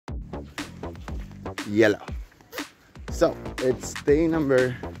yellow. So it's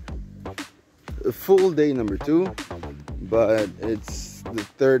full day number 2, but it's the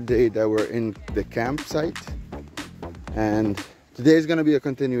 3rd day that we're in the campsite, and today is going to be a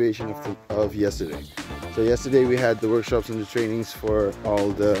continuation of yesterday. So yesterday we had the workshops and the trainings for all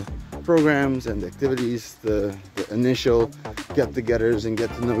the programs and the activities, the initial get-togethers and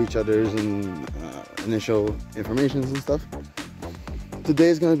get to know each other's and initial informations and stuff. Today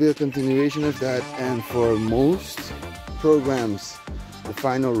is going to be a continuation of that, and for most programs the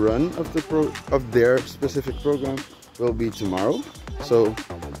final run of their specific program will be tomorrow. So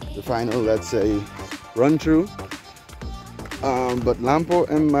the final, let's say, run through, but Lampo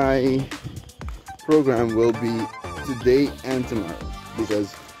and my program will be today and tomorrow,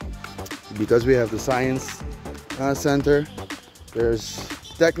 because we have the science center. There's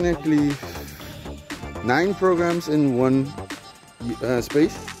technically 9 programs in one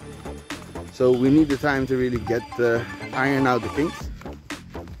space, so we need the time to really iron out the kinks.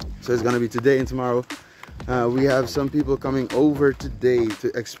 So it's going to be today and tomorrow. We have some people coming over today to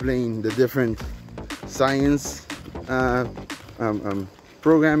explain the different science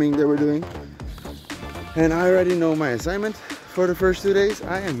programming that we're doing. And I already know my assignment for the first 2 days.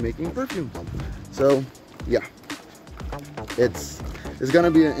 I am making perfumes. So yeah, it's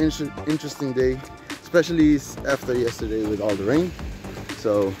gonna be an interesting day, especially after yesterday with all the rain.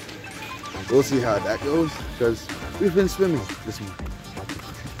 So we'll see how that goes, because we've been swimming this morning.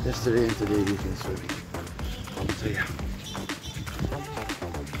 Yesterday and today we've been swimming. So yeah.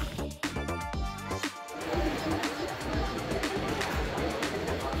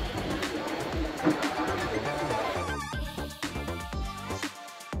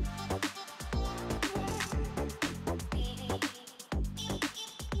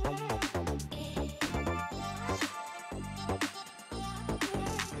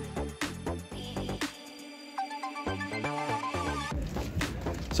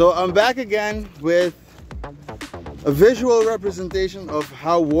 So I'm back again with a visual representation of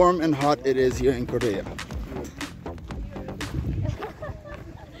how warm and hot it is here in Korea.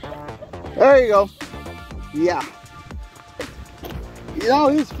 There you go. Yeah. You know,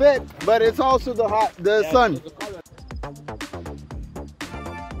 he's fit, but it's also the sun.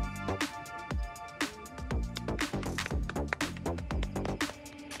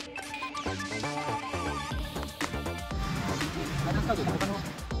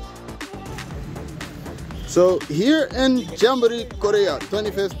 So here in Jamboree, Korea,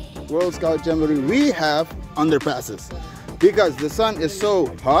 25th World Scout Jamboree, we have underpasses. Because the sun is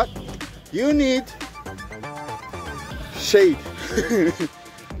so hot, you need shade.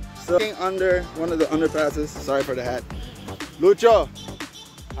 So under one of the underpasses, sorry for the hat. Lucho,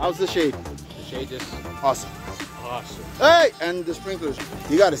 how's the shade? The shade is awesome. Awesome. Hey, and the sprinklers,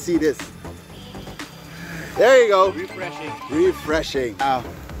 you gotta see this. There you go. Refreshing. Refreshing. Wow.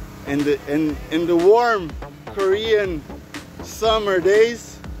 In the warm Korean summer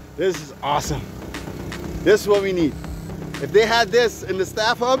days, this is awesome. This is what we need. If they had this in the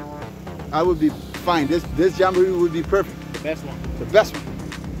staff hub, I would be fine. This Jamboree would be perfect. The best one. The best one.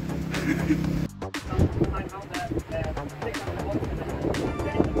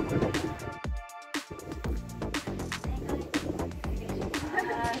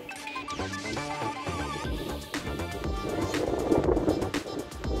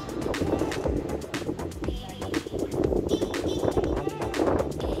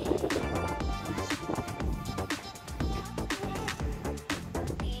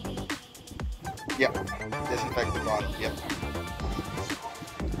 Yep, disinfect the bottom, yep.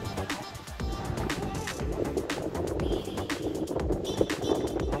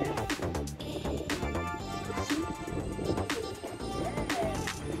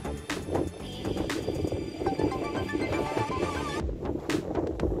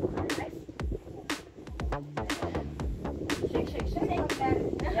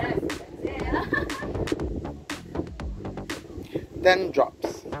 Then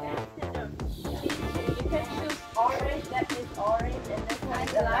drops. Orange, that is orange, and this one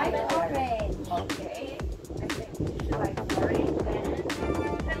is light orange. Okay. I think you should like orange,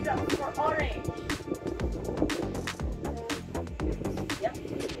 and 10 drops for orange. Yep.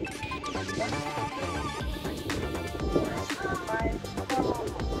 1, 2, 4, 5,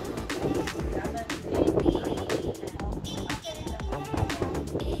 6, 7, 8.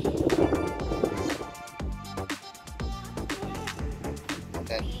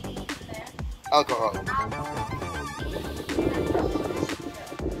 Then alcohol.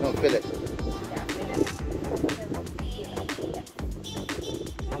 No, fill it.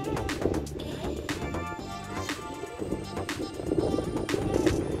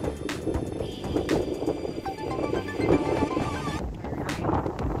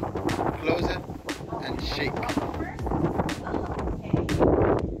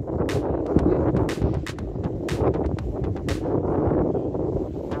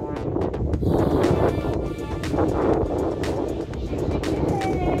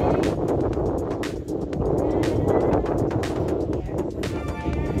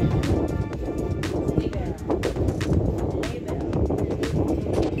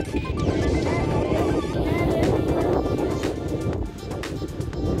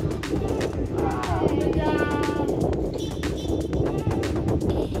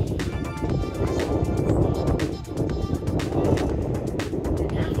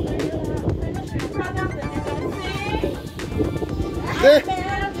 I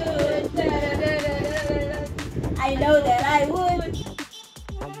smell good. I know that I would.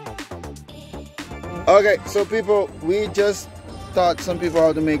 Okay, so people, we just taught some people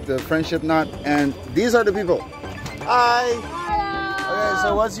how to make the friendship knot, and these are the people. Hi. Hello. Okay,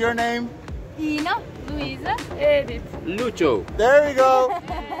 so what's your name? Ina, Luisa, Edith. Lucho. There we go.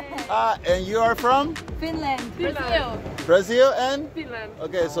 And you are from Finland. Brazil. Brazil and Finland.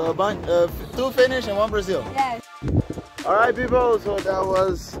 okay, so a bunch, 2 Finnish and 1 Brazil. Yes. All right, people. So that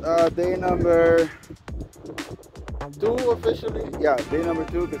was day number 2 officially. Yeah, day number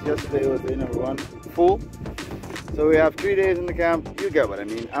 2 because yesterday was day number 1 full. So we have 3 days in the camp. You get what I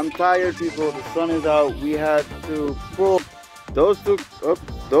mean. I'm tired, people. The sun is out. We had to pull those two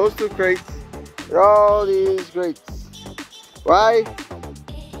crates. All these crates. Why?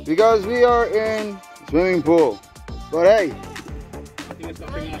 Because we are in swimming pool. But hey,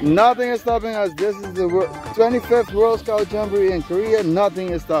 nothing is stopping us. This is the 25th World Scout Jamboree in Korea. Nothing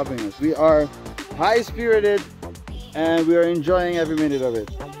is stopping us. We are high-spirited and we are enjoying every minute of it.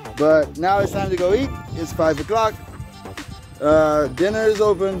 But now it's time to go eat. It's 5 o'clock. Dinner is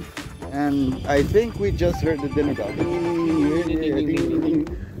open, and I think we just heard the dinner bell.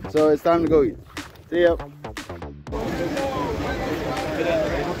 So it's time to go eat. See ya.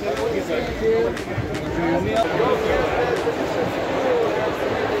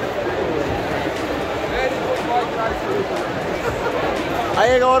 Ha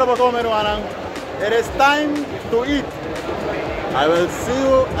llegado hora para comer, hermana. It is time to eat. I will see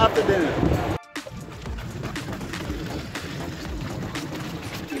you after dinner.